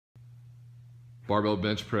Barbell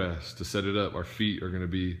bench press. To set it up, our feet are gonna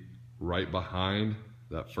be right behind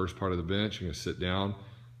that first part of the bench. You're gonna sit down,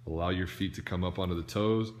 allow your feet to come up onto the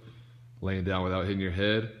toes, laying down without hitting your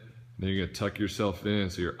head. And then you're gonna tuck yourself in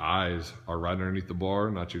so your eyes are right underneath the bar,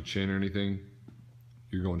 not your chin or anything.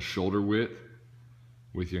 You're going shoulder width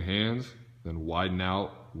with your hands, then widen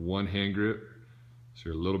out one hand grip. So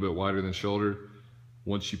you're a little bit wider than shoulder.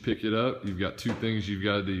 Once you pick it up, you've got two things you've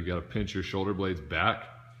got to do. You've got to pinch your shoulder blades back,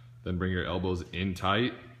 then bring your elbows in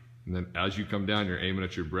tight. And then as you come down, you're aiming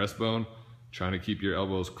at your breastbone, trying to keep your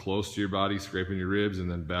elbows close to your body, scraping your ribs, and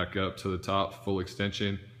then back up to the top, full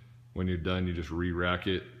extension. When you're done, you just re-rack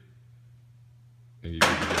it, and you're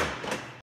good to go.